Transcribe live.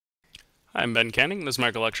Hi, I'm Ben Canning. This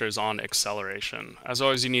micro lecture is on acceleration. As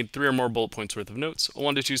always, you need 3 or more bullet points worth of notes, a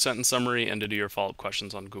 1 to 2 sentence summary, and to do your follow-up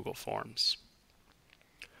questions on Google Forms.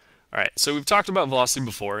 Alright, so we've talked about velocity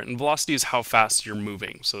before, and velocity is how fast you're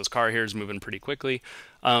moving. So this car here is moving pretty quickly.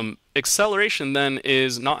 Acceleration then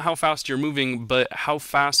is not how fast you're moving, but how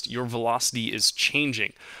fast your velocity is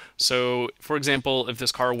changing. So, for example, if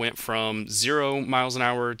this car went from 0 miles an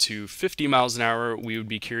hour to 50 miles an hour, we would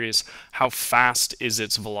be curious how fast is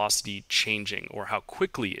its velocity changing, or how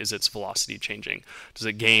quickly is its velocity changing? Does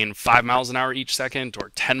it gain 5 miles an hour each second,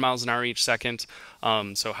 or 10 miles an hour each second?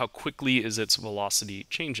 So how quickly is its velocity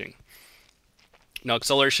changing? Now,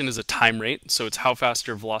 acceleration is a time rate, so it's how fast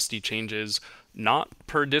your velocity changes, not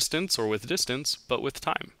per distance or with distance, but with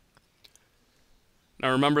time.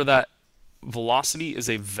 Now remember that velocity is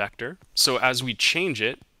a vector, so as we change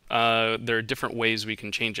it, there are different ways we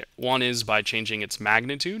can change it. One is by changing its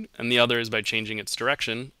magnitude, and the other is by changing its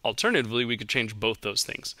direction. Alternatively, we could change both those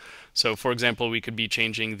things. So for example, we could be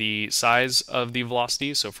changing the size of the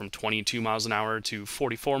velocity, so from 22 miles an hour to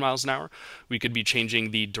 44 miles an hour. We could be changing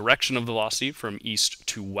the direction of the velocity from east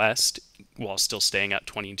to west while still staying at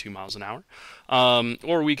 22 miles an hour.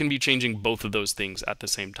 Or we can be changing both of those things at the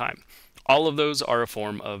same time. All of those are a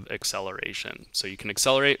form of acceleration. So you can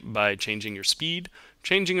accelerate by changing your speed,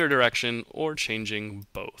 changing your direction, or changing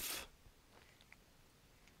both.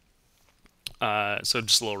 So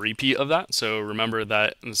just a little repeat of that. So remember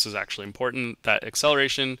that, and this is actually important, that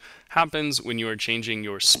acceleration happens when you are changing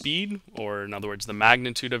your speed, or in other words, the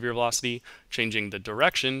magnitude of your velocity, changing the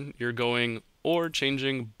direction you're going, or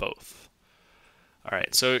changing both. All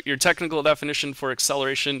right, so your technical definition for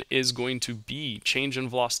acceleration is going to be change in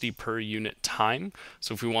velocity per unit time.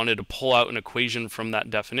 So if we wanted to pull out an equation from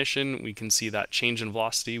that definition, we can see that change in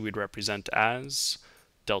velocity we'd represent as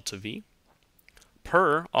delta V.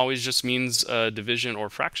 Per always just means a division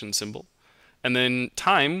or fraction symbol. And then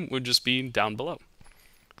time would just be down below.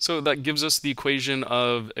 So that gives us the equation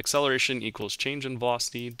of acceleration equals change in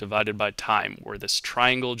velocity divided by time, where this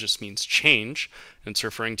triangle just means change, and it's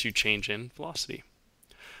referring to change in velocity.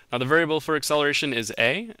 Now the variable for acceleration is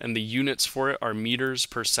a, and the units for it are meters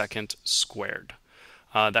per second squared.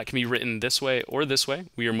 That can be written this way or this way.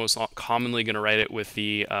 We are most commonly going to write it with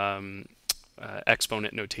the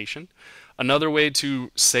exponent notation. Another way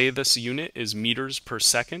to say this unit is meters per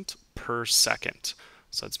second per second.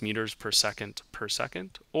 So that's meters per second,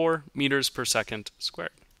 or meters per second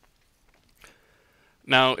squared.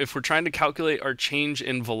 Now, if we're trying to calculate our change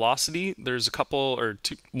in velocity, there's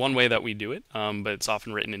one way that we do it, but it's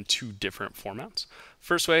often written in 2 different formats.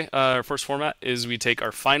 First format is we take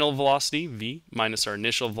our final velocity, v, minus our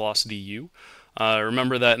initial velocity, u.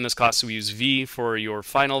 Remember that in this class we use v for your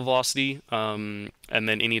final velocity, and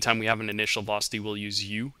then anytime we have an initial velocity, we'll use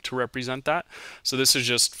u to represent that. So this is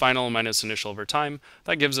just final minus initial over time.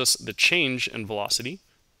 That gives us the change in velocity,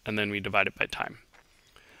 and then we divide it by time.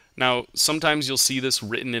 Now, sometimes you'll see this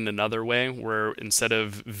written in another way, where instead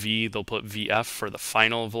of v, they'll put vf for the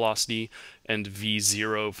final velocity and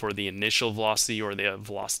v0 for the initial velocity, or the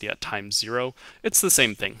velocity at time 0. It's the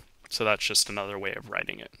same thing, so that's just another way of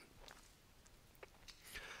writing it.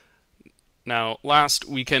 Now, last,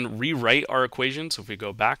 we can rewrite our equation. So if we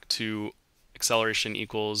go back to acceleration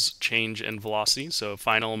equals change in velocity, so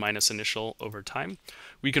final minus initial over time.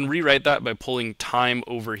 We can rewrite that by pulling time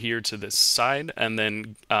over here to this side, and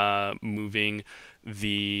then moving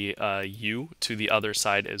the u to the other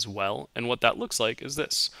side as well. And what that looks like is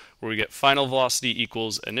this, where we get final velocity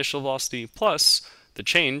equals initial velocity plus the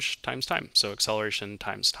change times time, so acceleration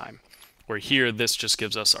times time. Where here, this just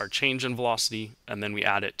gives us our change in velocity, and then we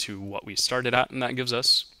add it to what we started at, and that gives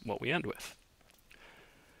us what we end with.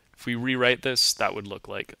 If we rewrite this, that would look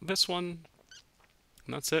like this one,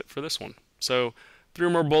 and that's it for this one. So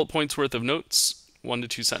 3 more bullet points worth of notes, 1 to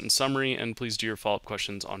 2 sentence summary, and please do your follow-up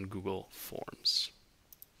questions on Google Forms.